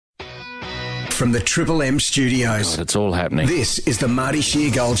from the Triple M studios. God, it's all happening. This is the Marty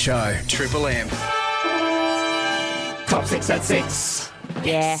Sheargold Show. Triple M. Top 6 at 6.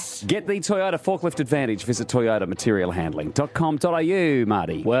 Yeah. Get the Toyota forklift advantage. Visit toyotamaterialhandling.com.au,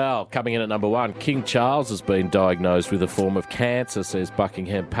 Marty. Well, coming in at number 1, King Charles has been diagnosed with a form of cancer, says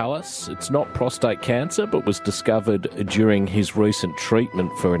Buckingham Palace. It's not prostate cancer, but was discovered during his recent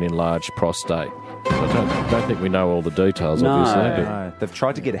treatment for an enlarged prostate. I don't think we know all the details, obviously. But No, they've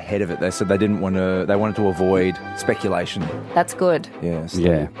tried to get ahead of it. They said they didn't want to. They wanted to avoid speculation. That's good. Yes.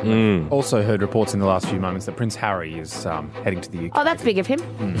 Yeah. Also heard reports in the last few moments that Prince Harry is heading to the UK. Oh, that's big of him.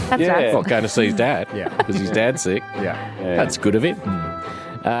 That's Yeah. nice. Not going to see his dad. Yeah. Because his dad's sick. Yeah. That's good of him.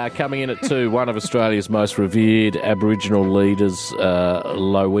 Coming in at 2, one of Australia's most revered Aboriginal leaders,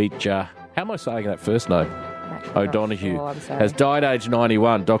 Lowitja. How am I saying that first name? O'Donoghue Oh, I'm sorry. has died aged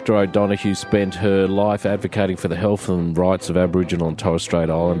 91. Dr. O'Donoghue spent her life advocating for the health and rights of Aboriginal and Torres Strait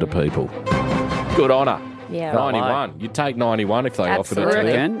Islander people. Good on her. Yeah. 91. You'd take 91 if they offered it to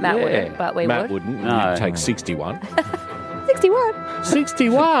Absolutely. you. Matt wouldn't, but we Matt would. wouldn't. No. You'd take 61. 61.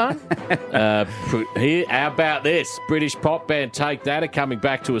 61? Here, how about this? British pop band Take That are coming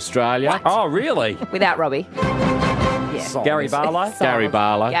back to Australia. Oh, really? Without Robbie. Yeah. Gary Barlow? Gary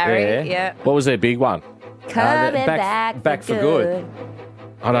Barlow. Gary, yeah. What was their big one? Coming back back for good.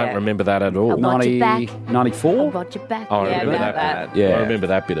 I don't Yeah. remember that at all. I want you back. 94? I want you back. Oh, I yeah, remember about that. Yeah. I remember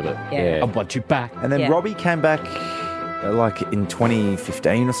that bit of it. Yeah. I want you back. And then Yeah. Robbie came back like in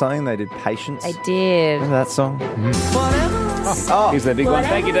 2015 or something. They did Patience. I did. Remember that song? Here's their big one.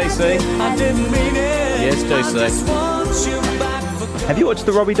 Thank you, DC. Yes, DC. Have you watched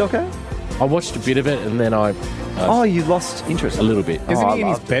the Robbie doco? I watched a bit of it and then Oh, you lost interest. a little bit. Isn't I he in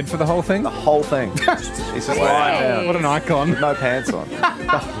his loved bed for the whole thing? The whole thing. He's just Hey. What an icon. no pants on.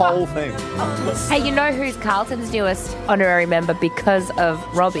 The whole thing. Hey, you know who's Carlton's newest honorary member because of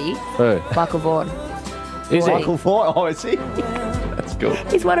Robbie? Who? Michael Vaughan. Is it? Michael Ford. Oh, is he? That's good.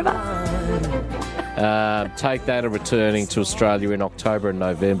 He's one of us. Take That are returning to Australia in October and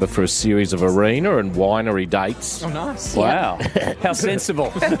November for a series of arena and winery dates. Oh, nice. Wow. How sensible.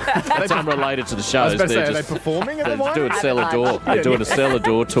 That's unrelated to the I shows. was about to say, They're are they just performing at the they're doing moment? cellar door. They're doing a cellar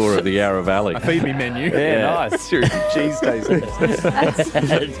door tour of the Yarra Valley. Feed me menu. Yeah, nice. Cheese tasting.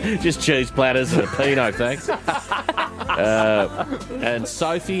 Just cheese platters and a Pinot, thanks. And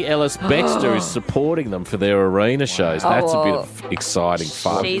Sophie Ellis-Bextor is supporting them for their arena shows. That's a bit of exciting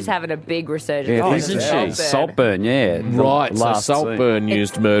fun. She's having a big resurgence. Yeah, isn't she? Saltburn, yeah. The Right, so last Saltburn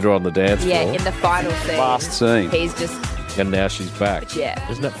used Murder on the Dance Yeah, Floor, in the final scene. Last scene. He's just, and now she's back. Yeah.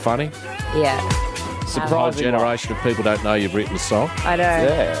 Isn't that funny? yeah. A whole generation of people don't know you've written a song. I know.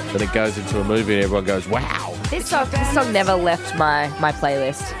 Yeah. Then it goes into a movie and everyone goes, wow. This song never left my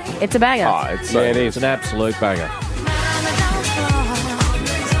playlist. It's a banger. Oh, it's an absolute banger.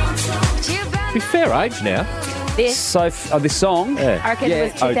 Be fair age now. This, This song? Yeah. I reckon it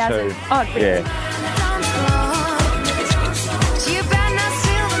was 2000. 02. Oh, Yeah.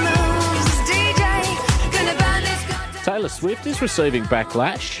 Taylor Swift is receiving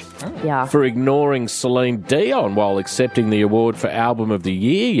backlash yeah. for ignoring Celine Dion while accepting the award for Album of the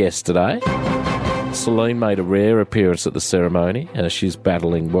Year yesterday. Celine made a rare appearance at the ceremony. She's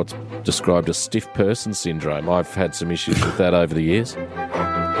battling what's described as stiff person syndrome. I've had some issues with that over the years.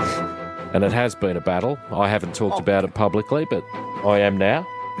 And it has been a battle. I haven't talked about it publicly, but I am now.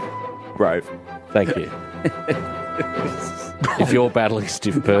 Brave. Thank you. If you're battling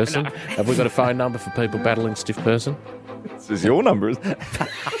stiff person, have we got a phone number for people battling stiff person? This is your number, isn't it?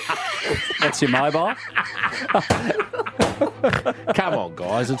 That's your mobile? Come on,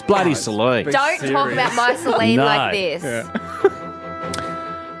 guys. It's bloody Celine. Don't talk about my Celine No. like this.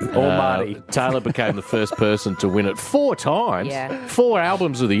 Or Marty. Taylor became the first person to win it 4 times. Yeah. 4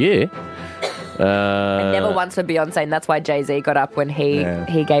 albums of the year. And never once for Beyonce, and that's why Jay-Z got up when he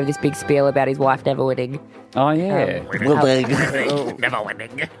gave this big spiel about his wife never winning. Oh, yeah. Never winning.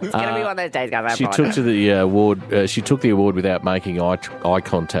 It's going to be one of those days, guys. She took to the award. She took the award without making eye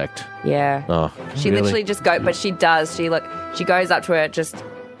contact. Yeah. Oh, She really? literally just but she does. She goes up to her, just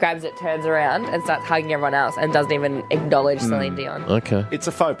grabs it, turns around, and starts hugging everyone else, and doesn't even acknowledge Celine Dion. Okay. It's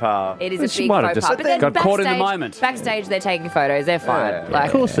a faux pas. It is She a big might have faux just pas. But then got caught in the backstage- moment. Backstage, they're taking photos. They're fine. Yeah.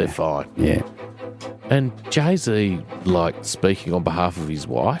 Of course they're fine. Yeah. And Jay-Z, speaking on behalf of his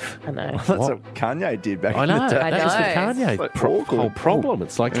wife. I know. That's what Kanye did back I in know. the day. I That was the know. Kanye like whole awkward. problem.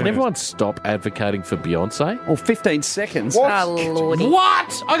 It's like, can everyone stop advocating for Beyonce? Well, 15 seconds. Oh, Lordy.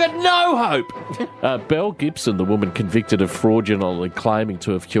 What? I got no hope. Belle Gibson, the woman convicted of fraudulently claiming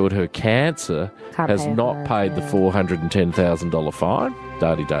to have cured her cancer, Can't has pay not her, paid the $410,000 fine.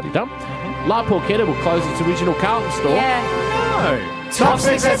 Daddy-daddy-dum. La Porchetta will close its original Carlton store. Yeah. No. Top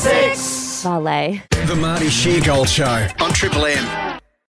 6 at 6. Ballet. The Marty Sheargold Show on Triple M.